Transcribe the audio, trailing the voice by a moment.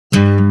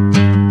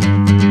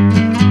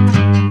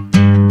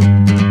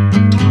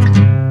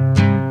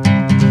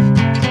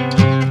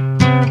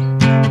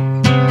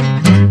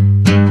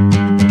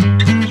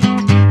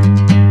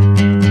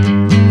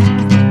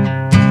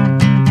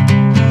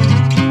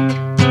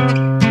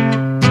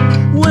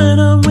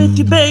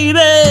you, baby,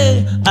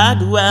 I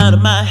go out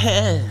of my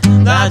head.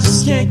 I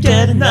just can't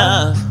get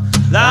enough.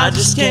 I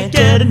just can't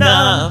get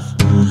enough.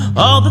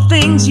 All the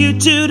things you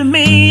do to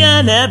me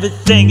and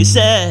everything you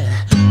said.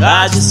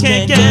 I just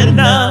can't get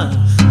enough.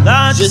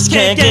 I just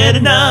can't get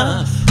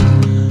enough.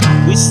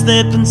 We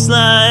slip and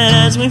slide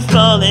as we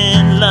fall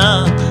in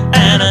love,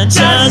 and I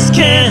just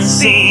can't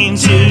seem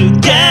to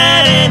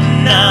get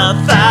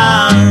enough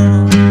out.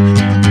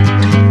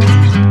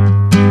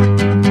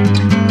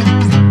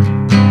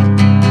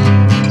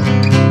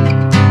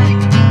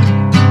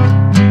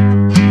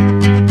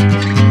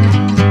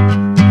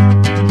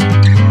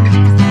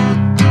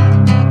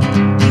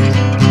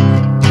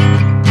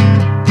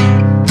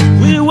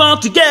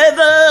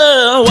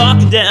 Together,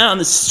 walking down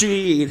the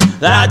street,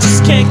 I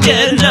just can't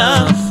get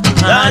enough.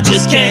 I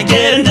just can't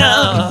get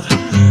enough.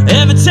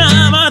 Every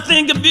time I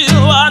think of you,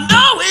 I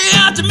know we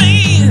have to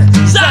meet.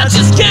 'Cause I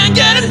just can't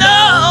get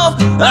enough.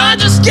 I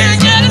just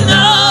can't get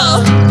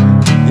enough.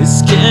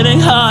 It's getting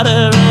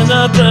harder as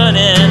I burn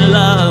in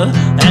love,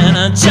 and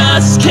I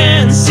just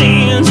can't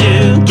seem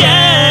to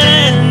get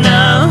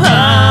enough.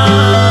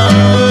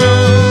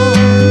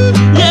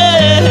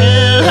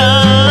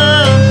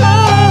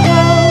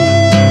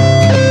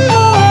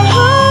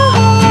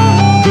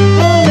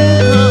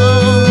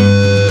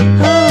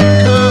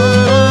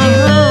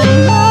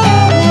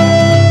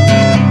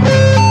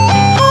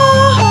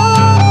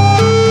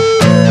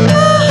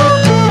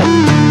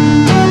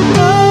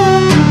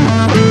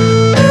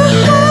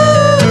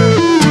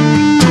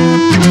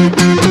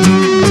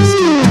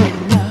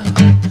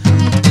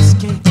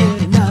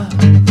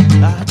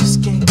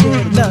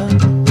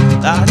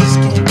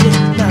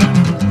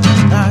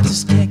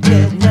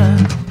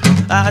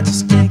 I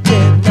just can't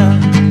get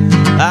enough.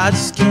 I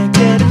just can't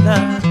get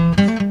enough.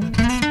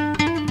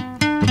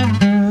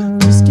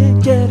 Just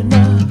can't get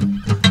enough.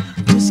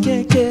 Just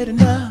can't get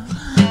enough.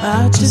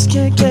 I just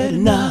can't get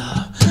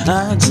enough.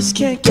 I just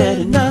can't get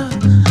enough.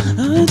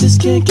 I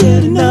just can't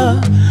get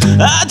enough.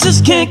 I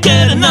just can't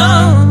get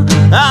enough.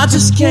 I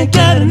just can't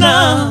get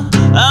enough.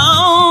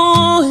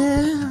 Oh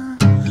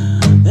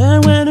yeah.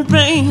 And when it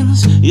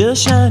rains, you're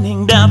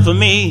shining down for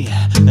me,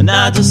 and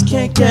I just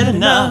can't get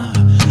enough.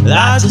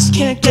 I just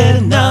can't get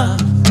enough.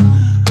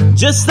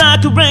 Just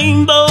like a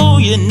rainbow,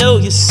 you know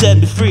you set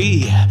me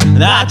free,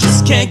 and I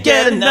just can't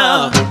get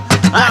enough.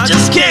 I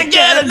just can't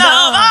get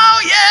enough. Oh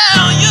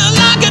yeah, you're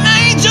like an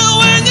angel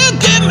when you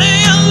give me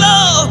your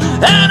love,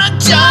 and I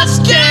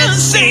just can't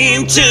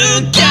seem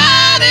to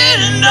get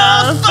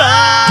enough.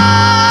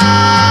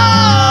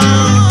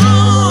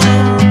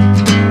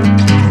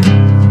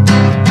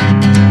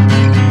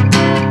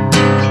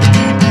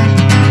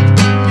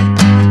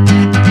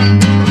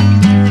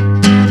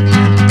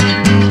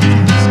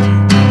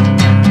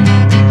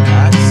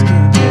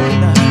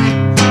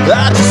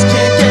 I just